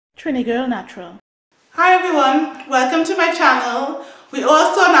TriniGirlNatural. Hi everyone, welcome to my channel. We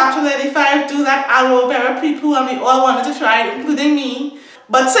all saw Natural 85 do that aloe vera pre-poo and we all wanted to try it, including me.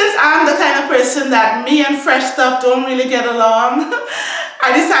 But since I'm the kind of person that me and fresh stuff don't really get along, I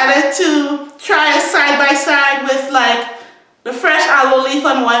decided to try a side-by-side with like the fresh aloe leaf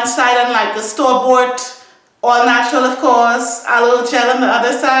on one side and like the store-bought, all natural of course, aloe gel on the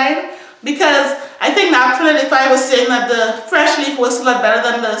other side. Because I think Natural 85 was saying that the fresh leaf was a lot better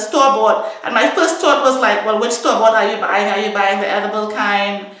than the store-bought. And my first thought was like, well, which store-bought are you buying? Are you buying the edible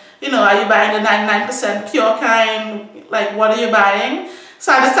kind? You know, are you buying the 99% pure kind? Like, what are you buying?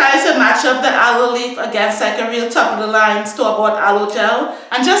 So I decided to match up the aloe leaf against like a real top-of-the-line store-bought aloe gel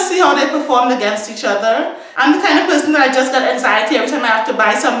and just see how they performed against each other. I'm the kind of person that I just get anxiety every time I have to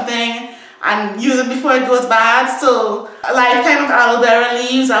buy something and use it before it goes bad. So like kind of aloe vera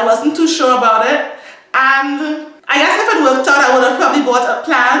leaves, I wasn't too sure about it. And I guess if it worked out, I would have probably bought a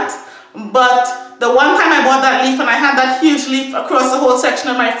plant. But the one time I bought that leaf and I had that huge leaf across the whole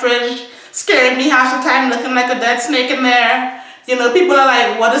section of my fridge, scaring me half the time, looking like a dead snake in there. You know, people are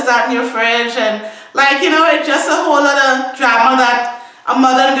like, what is that in your fridge? And like, you know, it's just a whole lot of drama that a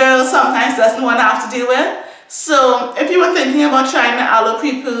modern girl sometimes doesn't want to have to deal with. So if you were thinking about trying the aloe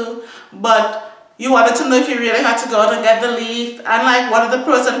pre-poo, but you wanted to know if you really had to go out and get the leaf and like what are the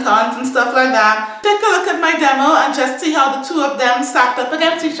pros and cons and stuff like that, take a look at my demo and just see how the two of them stacked up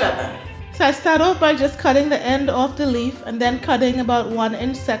against each other. So I start off by just cutting the end off the leaf and then cutting about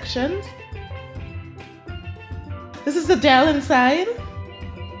 1-inch sections. This is the gel inside.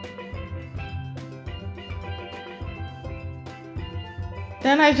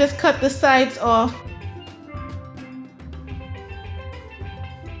 Then I just cut the sides off.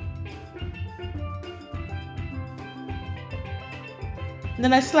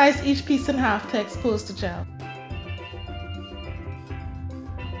 Then I slice each piece in half to expose the gel.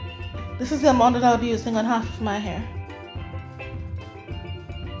 This is the amount that I'll be using on half of my hair.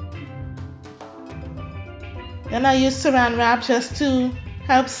 Then I use saran wrap just to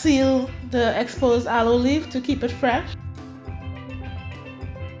help seal the exposed aloe leaf to keep it fresh.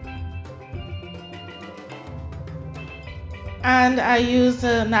 And I use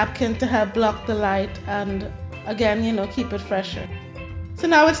a napkin to help block the light and again, you know, keep it fresher. So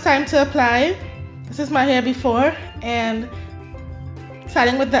now it's time to apply. This is my hair before, and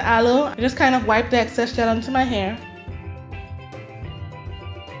starting with the aloe, I just kind of wipe the excess gel onto my hair.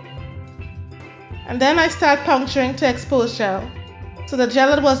 And then I start puncturing to expose gel. So the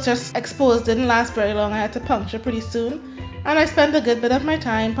gel that was just exposed didn't last very long. I had to puncture pretty soon. And I spent a good bit of my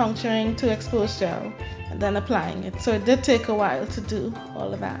time puncturing to expose gel and then applying it. So it did take a while to do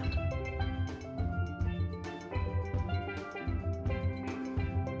all of that.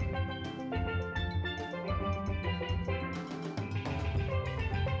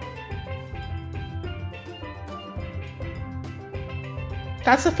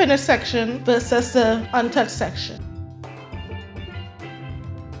 That's the finished section versus the untouched section.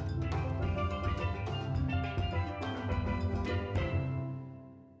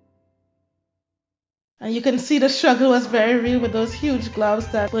 And you can see the struggle was very real with those huge gloves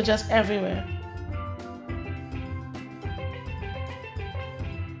that were just everywhere.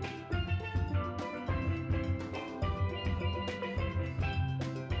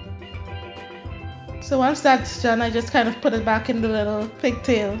 So once that's done, I just kind of put it back in the little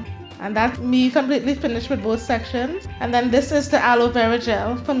pigtail. And that's me completely finished with both sections. And then this is the aloe vera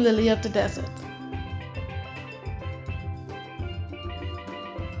gel from Lily of the Desert.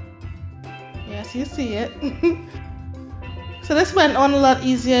 Yes, you see it. So this went on a lot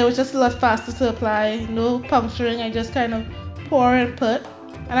easier. It was just a lot faster to apply. No puncturing. I just kind of pour and put.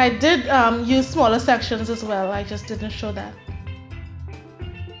 And I did use smaller sections as well. I just didn't show that.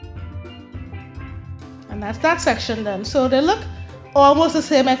 And that's that section done. So they look almost the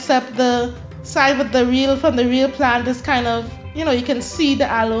same, except the side with the real from the real plant is kind of, you know, you can see the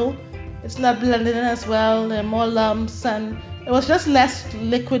aloe. It's not blended in as well. There are more lumps and it was just less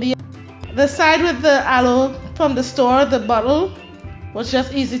liquidy. The side with the aloe from the store, the bottle, was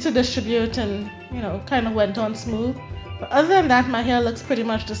just easy to distribute and, you know, kind of went on smooth. But other than that, my hair looks pretty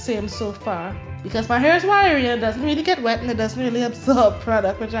much the same so far. Because my hair is wiry and it doesn't really get wet and it doesn't really absorb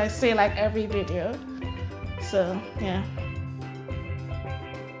product, which I say like every video. So, yeah.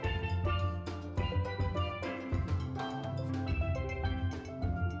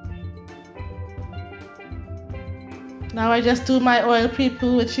 Now I just do my oil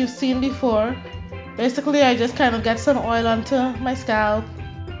pre-poo, which you've seen before. Basically, I just kind of get some oil onto my scalp.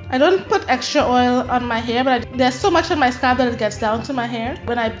 I don't put extra oil on my hair, but there's so much on my scalp that it gets down to my hair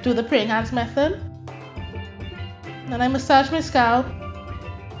when I do the praying hands method. Then I massage my scalp.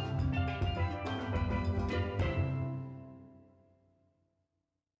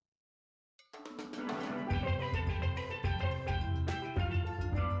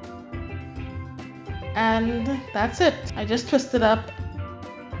 and that's it. I just twist it up.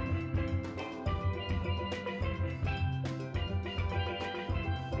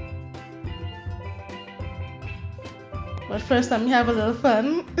 But first, let me have a little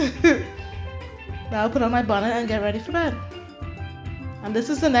fun. Now I'll put on my bonnet and get ready for bed. And this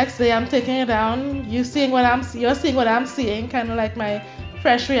is the next day. I'm taking it down. You're seeing what I'm seeing, kind of like my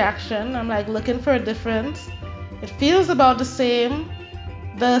fresh reaction. I'm like looking for a difference. It feels about the same.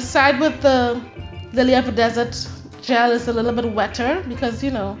 The side with the Lily of the Desert gel is a little bit wetter because,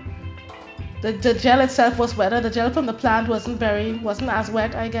 you know, the gel itself was wetter. The gel from the plant wasn't as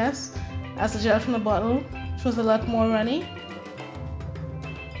wet, I guess, as the gel from the bottle, which was a lot more runny.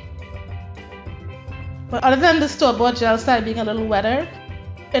 But other than the store-bought gel side being a little wetter,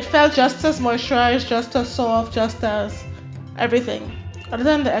 it felt just as moisturized, just as soft, just as everything. Other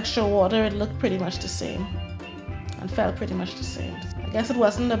than the extra water, it looked pretty much the same and felt pretty much the same. I guess it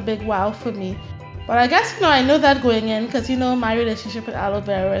wasn't a big wow for me. But I guess, you know, I know that going in because, you know, my relationship with aloe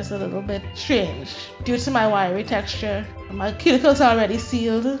vera is a little bit strange due to my wiry texture. My cuticles are already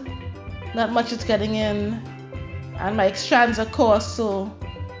sealed, not much is getting in, and my strands are coarse, so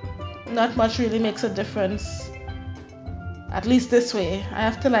not much really makes a difference, at least this way. I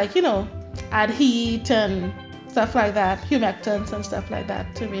have to, like, you know, add heat and stuff like that, humectants and stuff like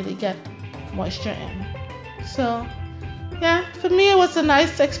that to really get moisture in. So yeah, for me it was a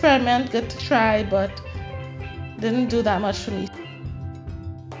nice experiment, good to try, but didn't do that much for me.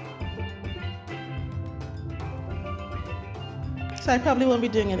 So I probably won't be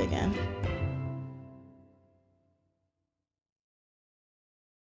doing it again.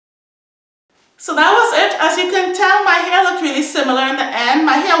 So that was it. As you can tell, my hair looked really similar in the end.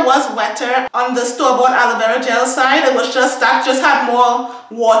 My hair was wetter on the store-bought aloe vera gel side. It was just that just had more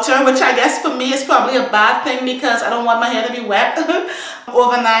water, which I guess for me is probably a bad thing because I don't want my hair to be wet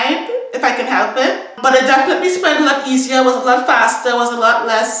overnight if I can help it. But it definitely spread a lot easier, was a lot faster, was a lot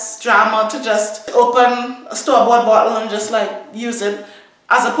less drama to just open a store-bought bottle and just like use it,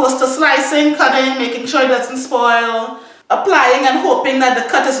 as opposed to slicing, cutting, making sure it doesn't spoil, applying and hoping that the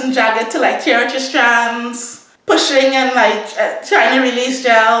cut isn't jagged to like tear at your strands, pushing and like trying to release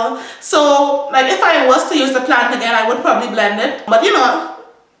gel. So like if I was to use the plant again, I would probably blend it. But you know,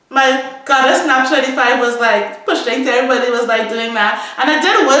 my goddess Natural 85 was like pushing to everybody, was like doing that. And it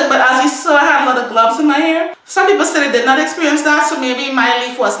did work, but as you saw, I had a lot of gloves in my hair. Some people said they did not experience that, so maybe my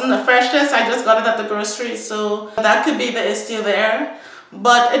leaf wasn't the freshest. I just got it at the grocery, so that could be the issue there.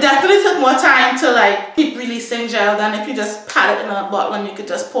 But it definitely took more time to like keep releasing gel than if you just had it in a bottle and you could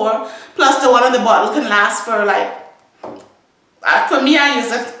just pour. Plus the one in the bottle can last for like, for me I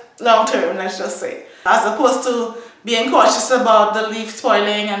use it long term, let's just say. As opposed to being cautious about the leaf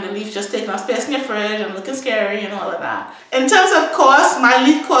spoiling and the leaf just taking up space in your fridge and looking scary and all of that. In terms of cost, my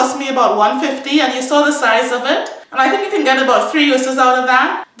leaf cost me about $150 and you saw the size of it. And I think you can get about 3 uses out of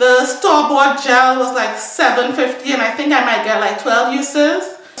that. The store-bought gel was like $7.50 and I think I might get like 12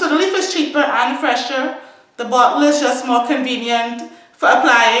 uses. So the leaf is cheaper and fresher. The bottle is just more convenient for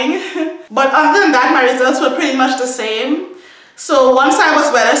applying. But other than that, my results were pretty much the same. So one side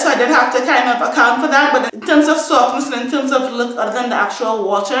was wetter, so I did have to kind of account for that. But in terms of softness and in terms of look, other than the actual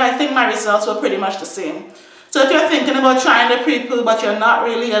water, I think my results were pretty much the same. So if you're thinking about trying the pre-poo but you're not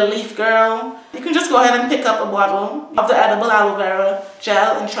really a leaf girl, you can just go ahead and pick up a bottle of the edible aloe vera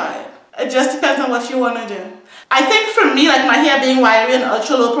gel and try it. It just depends on what you want to do. I think for me, like my hair being wiry and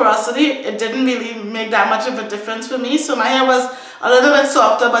ultra low porosity, it didn't really make that much of a difference for me. So my hair was a little bit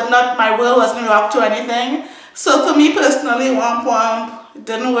softer, but not, my whirl wasn't rocked or anything. So for me personally, womp womp, it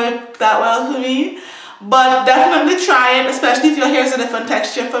didn't work that well for me. But definitely try it, especially if your hair is a different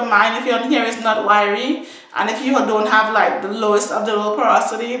texture from mine. If your hair is not wiry, and if you don't have like the lowest of the low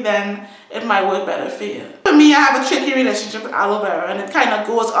porosity, then it might work better for you. For me, I have a tricky relationship with aloe vera, and it kind of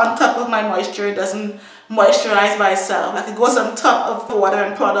goes on top of my moisture. It doesn't moisturize by itself. Like it goes on top of the water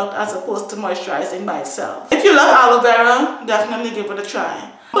and product as opposed to moisturizing by itself. If you love aloe vera, definitely give it a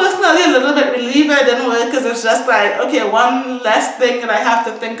try. Personally, a little bit relieved it didn't work because it's just like, okay, one less thing that I have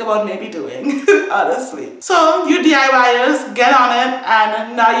to think about maybe doing, honestly. So you DIYers, get on it,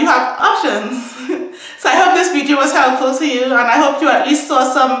 and now you have options. So I hope this video was helpful to you, and I hope you at least saw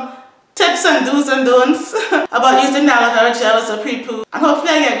some tips and do's and don'ts about using the aloe vera gel as a pre-poo. And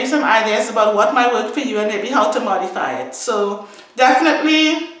hopefully I gave you some ideas about what might work for you and maybe how to modify it. So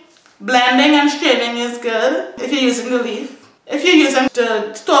definitely blending and straining is good if you're using the leaf. If you're using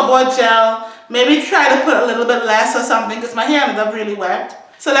the store-bought gel, maybe try to put a little bit less or something because my hair ended up really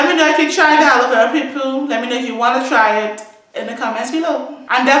wet. So let me know if you tried the aloe vera pre-poo. Let me know if you want to try it in the comments below.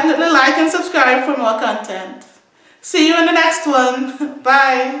 And definitely like and subscribe for more content. See you in the next one.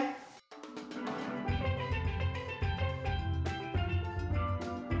 Bye.